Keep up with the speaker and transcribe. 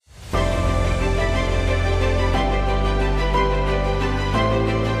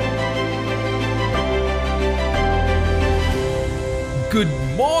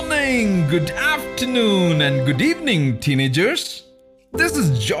morning, good afternoon, and good evening, teenagers. This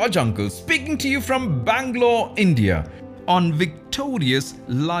is George Uncle speaking to you from Bangalore, India, on Victorious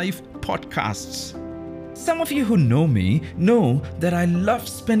Life Podcasts. Some of you who know me know that I love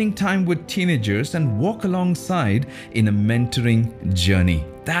spending time with teenagers and walk alongside in a mentoring journey.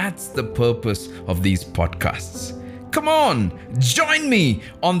 That's the purpose of these podcasts. Come on, join me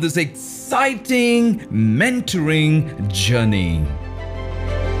on this exciting mentoring journey.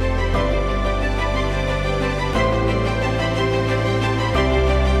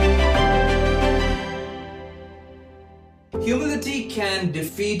 Humility can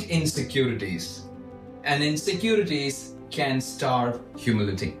defeat insecurities, and insecurities can starve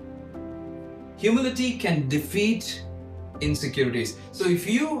humility. Humility can defeat insecurities. So if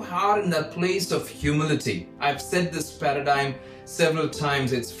you are in that place of humility, I've said this paradigm several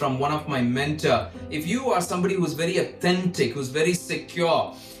times, it's from one of my mentor. If you are somebody who's very authentic, who's very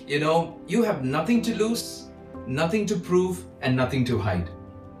secure, you have nothing to lose, nothing to prove, and nothing to hide.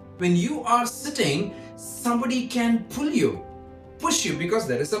 When you are sitting, somebody can pull you, push you, because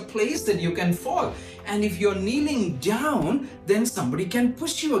there is a place that you can fall. And if you're kneeling down, then somebody can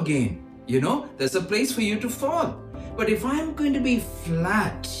push you again. There's a place for you to fall. But if I'm going to be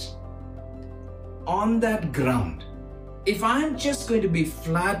flat on that ground, if I'm just going to be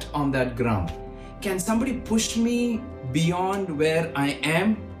flat on that ground, can somebody push me beyond where I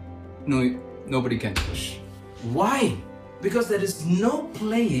am? No, nobody can push. Why? Because there is no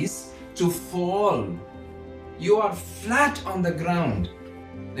place to fall. You are flat on the ground.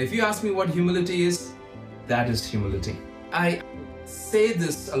 If you ask me what humility is, that is humility. I say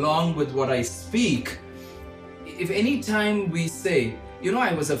this along with what I speak. If any time we say,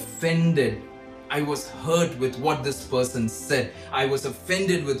 I was offended, I was hurt with what this person said, I was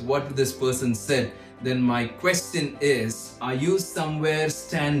offended with what this person said, then my question is, are you somewhere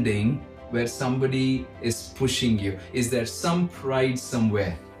standing where somebody is pushing you? Is there some pride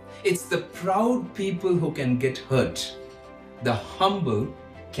somewhere? It's the proud people who can get hurt. The humble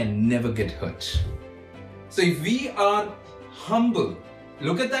can never get hurt. So if we are humble,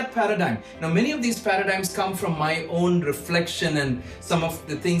 look at that paradigm. Now, many of these paradigms come from my own reflection and some of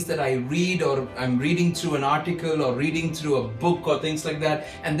the things that I read, or I'm reading through an article or reading through a book or things like that.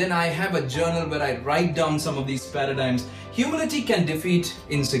 And then I have a journal where I write down some of these paradigms. Humility can defeat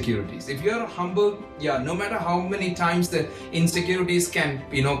insecurities. If you're humble, no matter how many times the insecurities can,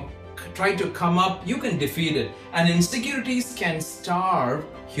 try to come up, you can defeat it. And insecurities can starve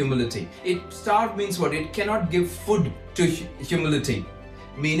humility. Starve means what? It cannot give food to humility.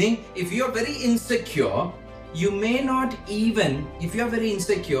 Meaning, if you're very insecure, you may not even, if you're very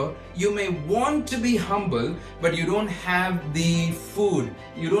insecure, you may want to be humble, but you don't have the food,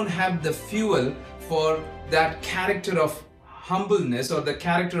 you don't have the fuel for that character of humbleness or the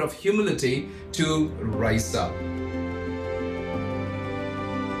character of humility to rise up.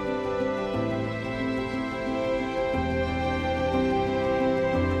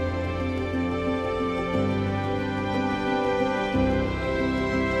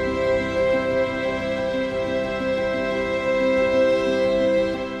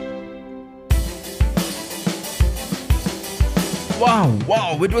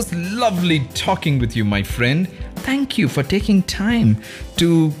 Wow, it was lovely talking with you, my friend. Thank you for taking time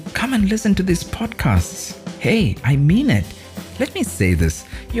to come and listen to these podcasts. Hey, I mean it. Let me say this.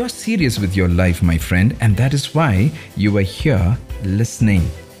 You're serious with your life, my friend, and that is why you are here listening.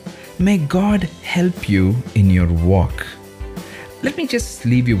 May God help you in your walk. Let me just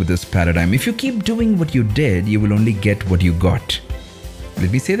leave you with this paradigm. If you keep doing what you did, you will only get what you got.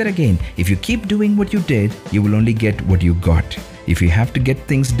 Let me say that again. If you keep doing what you did, you will only get what you got. If you have to get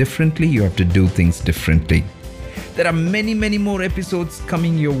things differently, you have to do things differently. There are many, many more episodes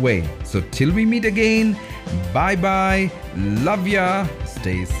coming your way. So till we meet again, bye-bye, love ya,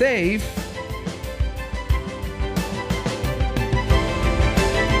 stay safe.